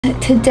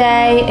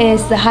Today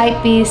is the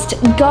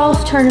Hypebeast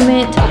golf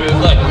tournament.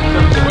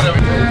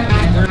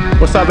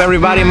 What's up,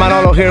 everybody?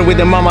 Manolo here with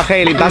the mama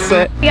Hailey. That's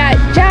it. We got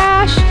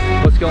Josh.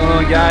 What's going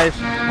on, guys?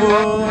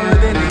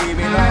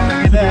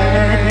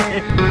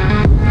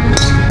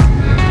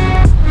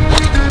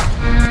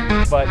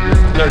 But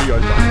 30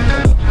 yards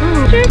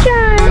on. Sure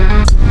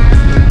shot.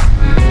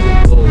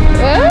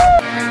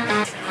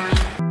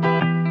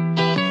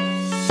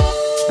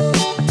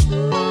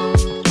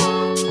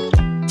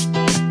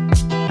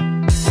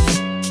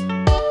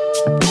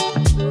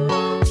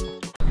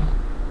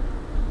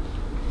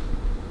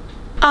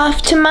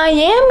 Off to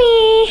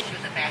Miami.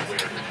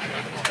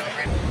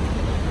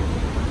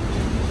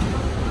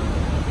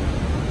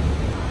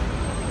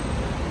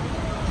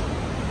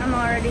 I'm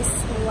already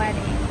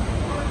sweating.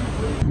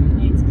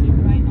 Keep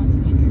right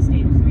onto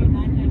Interstate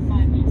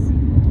 3995 east.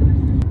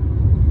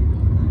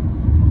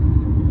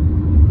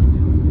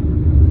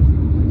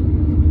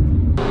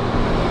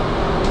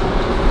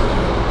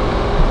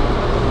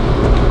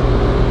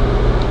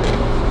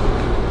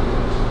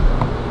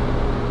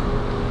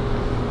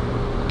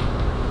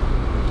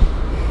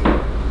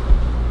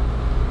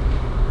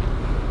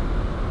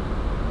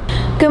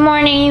 Good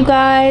morning, you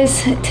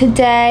guys.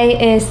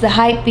 Today is the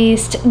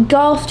Hypebeast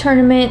golf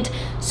tournament.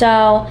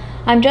 So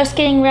I'm just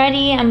getting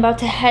ready. I'm about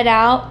to head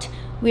out.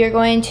 We are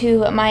going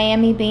to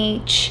Miami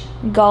Beach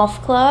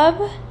Golf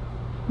Club.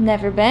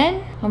 Never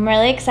been. I'm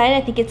really excited.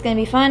 I think it's gonna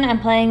be fun. I'm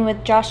playing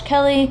with Josh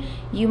Kelley.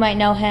 You might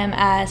know him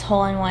as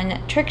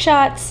Hole-in-One Trick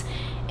Shots.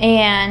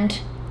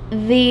 And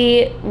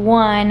the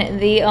one,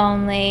 the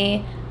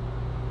only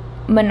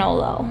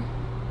Manolo.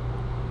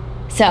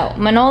 So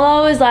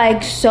Manolo is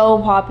like so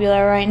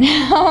popular right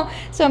now,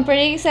 so I'm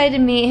pretty excited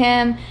to meet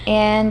him,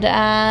 and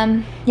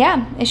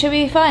yeah, it should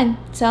be fun.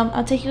 So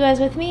I'll take you guys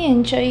with me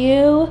and show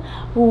you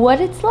what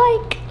it's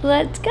like.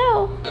 Let's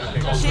go.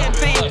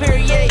 Champagne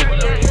Perrier,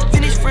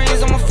 finished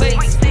friends on my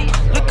face,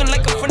 looking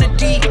like I'm from the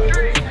deep.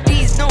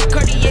 These no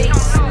Cartiers,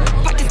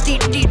 pockets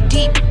deep, deep,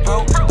 deep,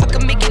 bro. I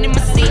can make it in my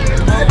seat,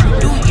 bro.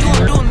 Do you,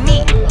 I'm doing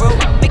me, bro.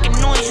 Making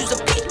noise, use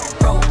a beat,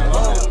 bro.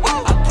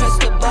 I press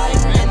the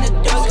button and the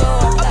doors go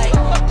off like,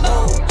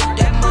 whoa.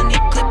 That money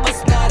clip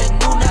us now, that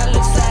new now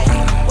looks like,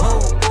 whoa.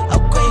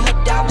 Upgrade her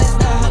diamonds,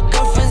 now her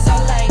girlfriends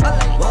are like,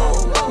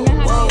 whoa, whoa,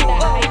 whoa,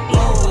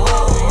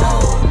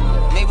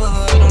 whoa.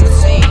 Neighborhood on the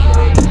scene,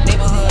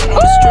 neighborhood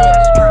on the strip,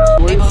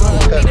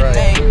 neighborhood be the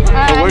name.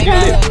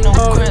 Neighborhood no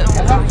crib,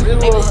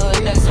 neighborhood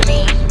that's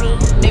me,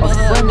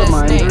 neighborhood that's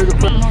name,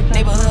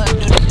 neighborhood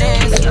do the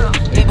dance,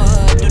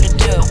 neighborhood do the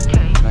deal.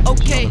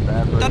 Okay,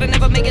 thought I'd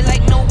never make it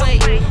like no way.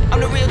 I'm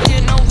the real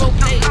deal, no role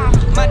play.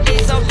 My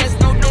days off, that's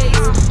no days.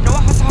 No,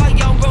 I hustle hard,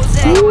 young rose.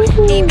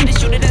 Even the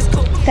shooter, that's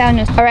cool.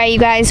 All right, you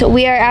guys,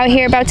 we are out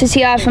here about to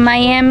tee off in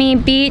Miami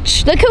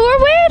Beach. Look who we're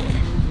with.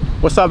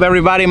 What's up,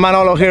 everybody?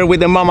 Manolo here with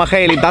the mama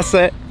Hailey. That's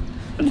it.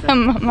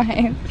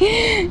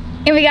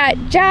 And we got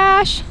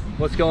Josh.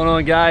 What's going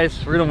on,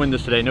 guys? We're gonna win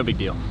this today. No big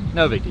deal.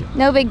 No big deal.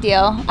 No big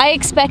deal. I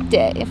expect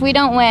it. If we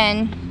don't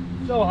win.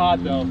 So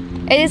hot though.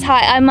 It is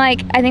hot. I'm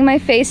like, I think my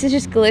face is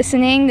just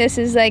glistening. This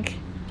is like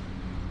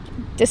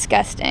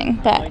disgusting,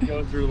 I but might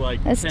go through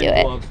like let's 10 do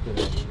it. gloves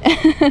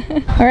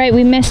today. All right,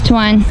 we missed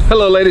one.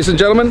 Hello, ladies and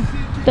gentlemen.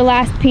 The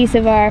last piece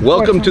of our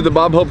Welcome to foursome. the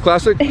Bob Hope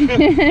Classic.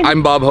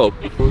 I'm Bob Hope.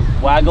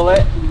 Waggle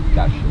it.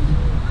 Dash it.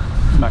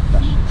 Smack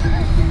dash.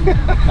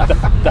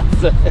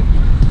 That's it.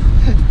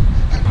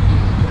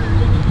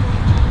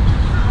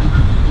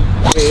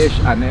 Wish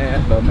I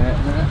never met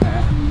her.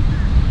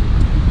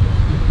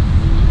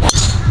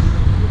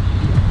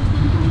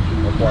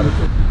 What is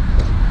it?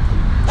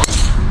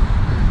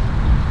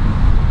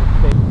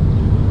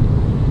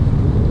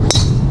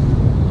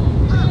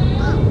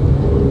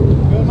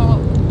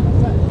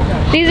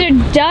 These are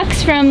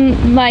ducks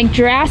from like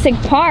Jurassic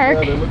Park.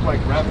 Yeah, they look like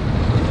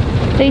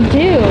rabbits. They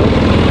do.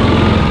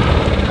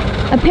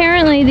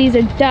 Apparently these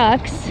are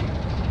ducks.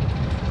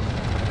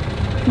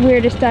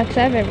 Weirdest ducks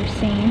I've ever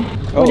seen.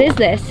 Oh. What is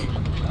this?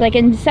 Like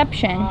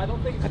Inception.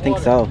 I think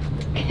so.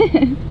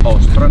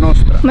 Ostrom.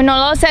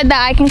 Manolo said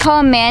that I can call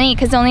him Manny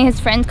because only his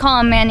friends call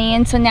him Manny,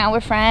 and so now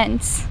we're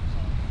friends.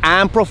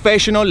 I'm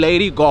professional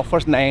lady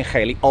golfers named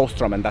Hailey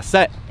Ostrom, and that's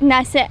it. And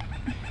that's it.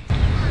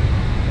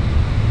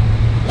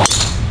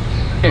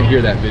 Can't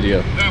hear that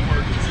video. That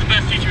worked. This is the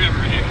best teacher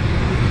ever here.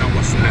 No,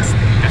 what's this?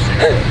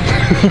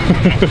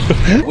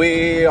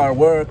 We are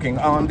working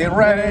on the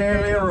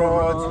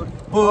railroads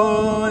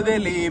for the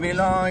live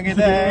long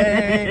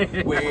day.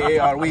 We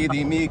are with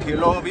the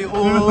Michelob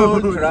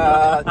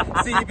Ultra,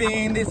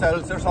 sipping the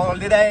seltzers all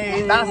the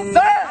day. That's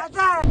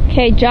it!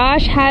 Okay,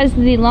 Josh has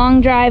the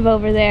long drive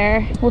over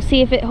there. We'll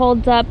see if it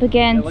holds up Yeah,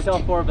 against. look how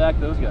far back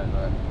those guys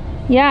are.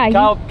 Yeah,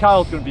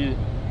 Kyle's gonna be it.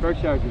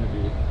 Berkshire's gonna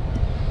be it.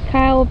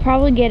 Kyle will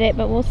probably get it,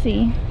 but we'll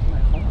see.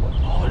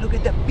 Oh, look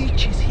at the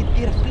beaches, he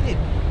did a flip.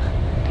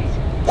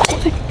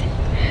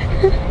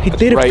 He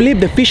did a flip.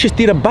 The fishes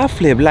did a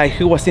backflip like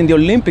he was in the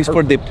Olympics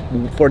for the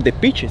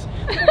peaches.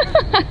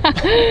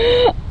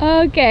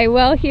 Okay,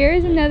 well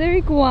here's another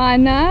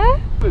iguana.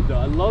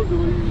 I love the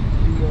way you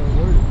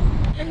word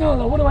it.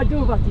 Manolo, what do I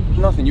do about these?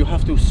 Nothing, you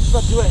have to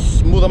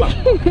smooth them out.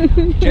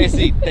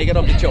 JC, take it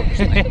off the shoulders.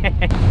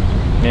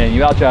 Man,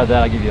 you outdrive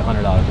that, I'll give you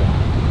 $100.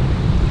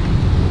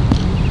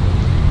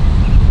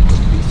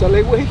 Pizza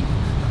lateway?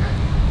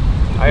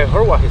 I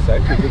heard what he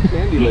said. He'll get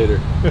candy later.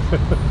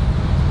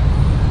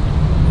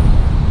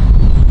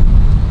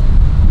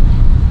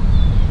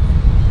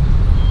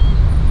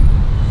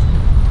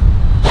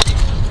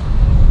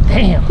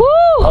 Damn. Woo!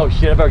 Oh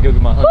shit, I better go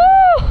get my 100. Woo!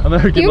 I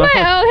better get You my,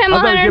 might owe him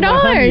I better get my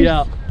 100 $100.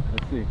 out.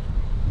 Let's see.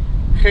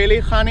 Hailey,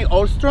 honey,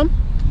 Ostrom,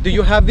 do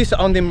you have this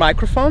on the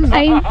microphone?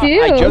 I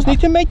do. I just need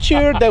to make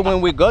sure that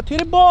when we go to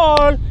the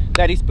ball,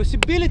 there is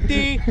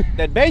possibility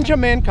that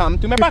Benjamin come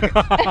to my pocket.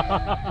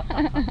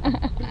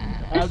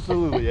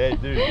 Absolutely. Hey,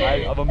 dude,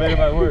 I'm a man of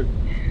my word.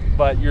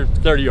 But you're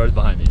 30 yards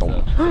behind me.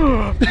 So.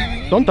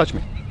 Don't touch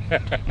me.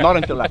 Not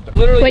until after.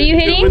 Literally, What are you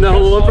hitting? Win the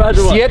whole prize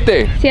or what?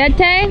 Siete.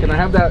 Siete? Can I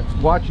have that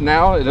watch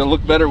now? It'll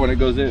look better when it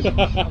goes in.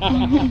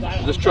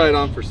 Just try it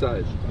on for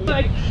size.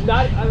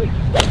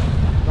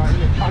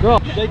 Bro,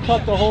 they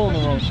cut the hole in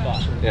the wrong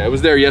spot. Yeah, it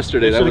was there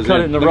yesterday. They That was cut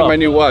it. it in the Look at rough. my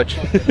new watch.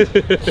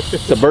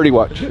 It's a birdie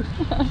watch.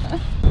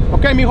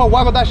 Okay, mijo,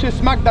 waggle that shit,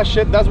 smack that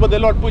shit. That's what the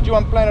Lord put you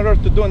on planet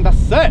Earth to do, and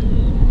that's it.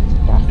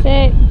 That's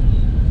it.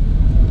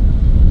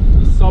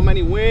 So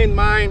many wind,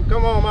 mine.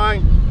 Come on,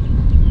 mine.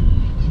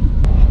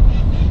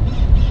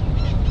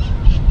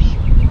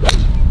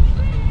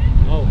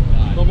 Oh,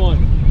 come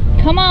on.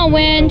 Come on,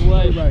 wind.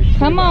 Right.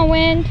 Come on,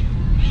 wind.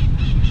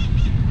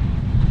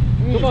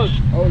 Come on.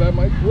 Oh, that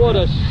might. What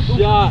a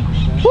shot.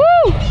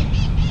 Woo!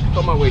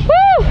 Come on, wait.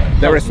 Woo!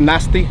 There is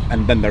nasty,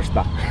 and then there's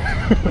that.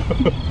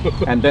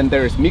 And then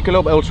there is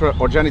Michelob Ultra,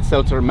 Organic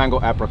Seltzer, Mango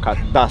Apricot.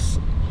 That's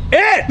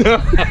it!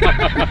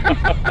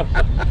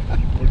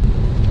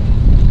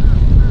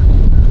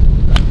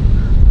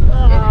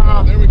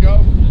 There we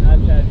go.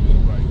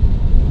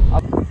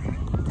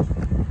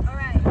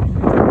 Alright.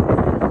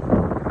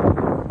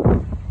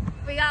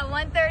 We got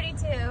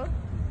 132.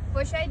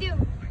 What should I do?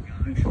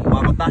 You should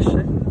waggle that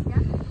shit,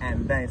 Yeah.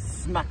 and then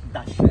smack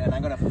that shit. And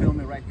I'm gonna film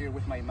it right here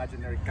with my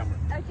imaginary camera.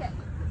 Okay.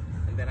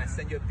 And then I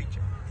send you a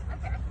picture.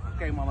 Okay.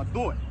 Okay, mama,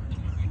 do it.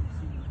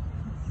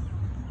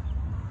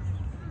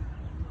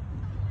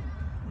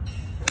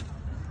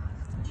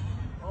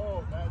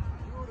 Oh, that's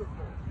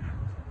beautiful.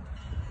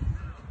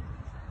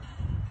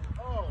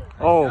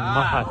 Oh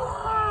my.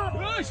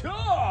 Good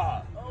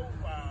shot. Oh,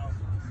 wow.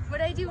 What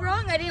did I do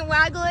wrong? I didn't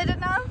waggle it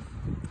enough?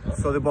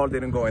 So the ball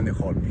didn't go in the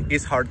hole.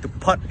 It's hard to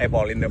put a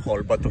ball in the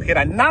hole, but to hit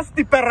a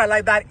nasty perra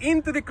like that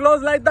into the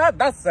close like that,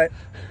 that's it.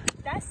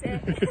 That's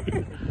it.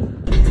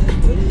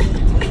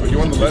 Are you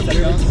on the left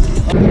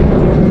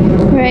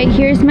hand? Right,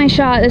 here's my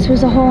shot. This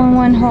was a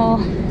hole-in-one hole,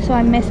 so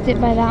I missed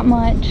it by that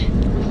much.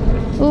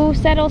 Ooh,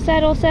 settle,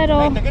 settle,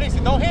 settle. Take it easy.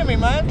 Don't hit me,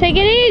 man. Take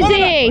it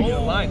easy.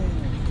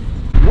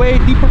 Way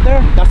deeper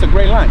there, that's a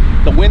great line.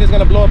 The wind is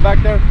gonna blow it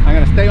back there. I'm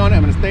gonna stay on it,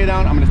 I'm gonna stay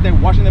down, I'm gonna stay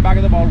watching the back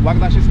of the ball, whack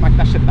that shit, smack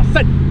that shit, that's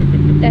it.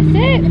 That's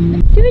it.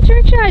 Do a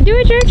trick shot, do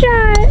a trick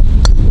shot.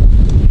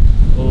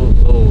 Oh,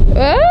 oh.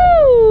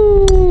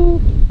 Oh!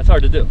 That's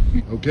hard to do.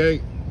 Okay.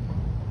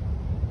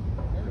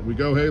 Here we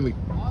go, Hailey.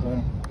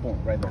 Boom,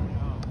 boom, right there.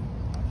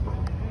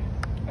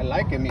 I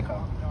like it, mija.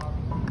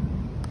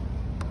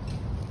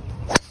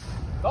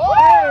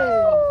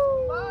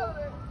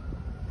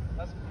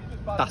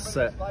 That's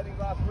it.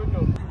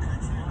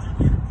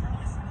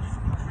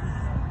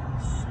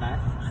 Smack.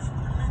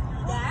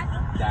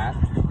 That.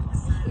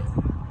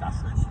 That's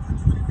it.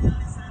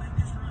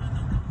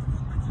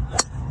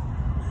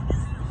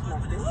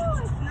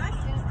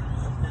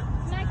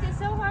 Smacked it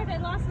so hard I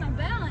lost my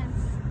balance.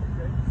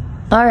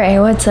 Alright,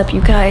 what's up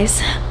you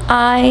guys?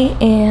 I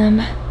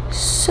am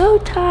so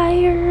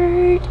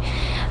tired.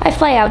 I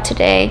fly out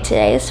today.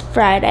 Today is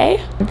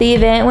Friday. The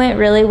event went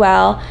really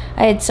well.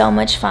 I had so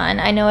much fun.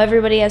 I know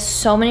everybody has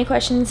so many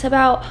questions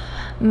about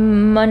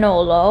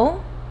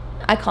Manolo.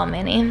 I call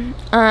Manny.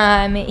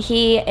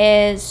 He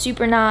is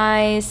super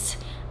nice.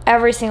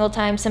 Every single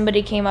time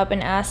somebody came up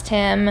and asked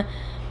him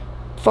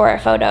for a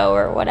photo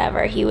or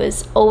whatever, he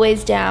was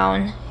always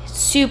down.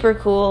 Super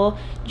cool.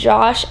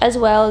 Josh as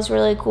well is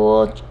really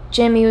cool.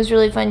 Jimmy was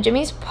really fun.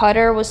 Jimmy's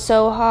putter was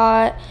so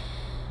hot.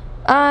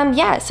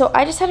 Yeah, so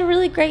I just had a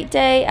really great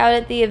day out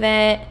at the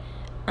event.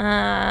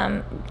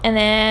 And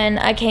then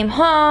I came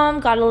home,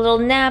 got a little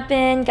nap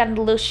in, got a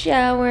little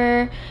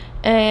shower,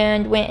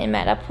 and went and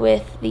met up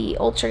with the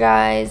Ultra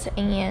guys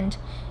and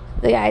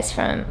the guys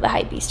from the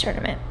Hypebeast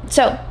tournament.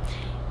 So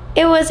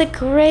it was a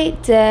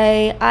great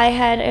day. I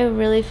had a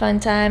really fun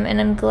time,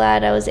 and I'm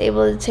glad I was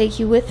able to take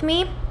you with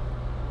me.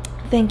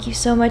 Thank you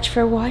so much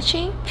for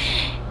watching.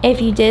 If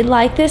you did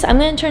like this, I'm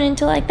going to turn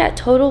into like that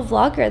total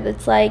vlogger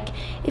that's like,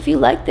 if you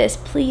like this,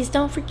 please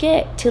don't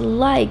forget to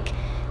like,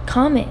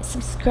 comment,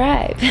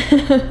 subscribe.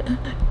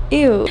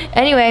 Ew.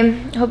 Anyway,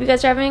 hope you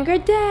guys are having a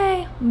good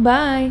day.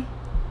 Bye.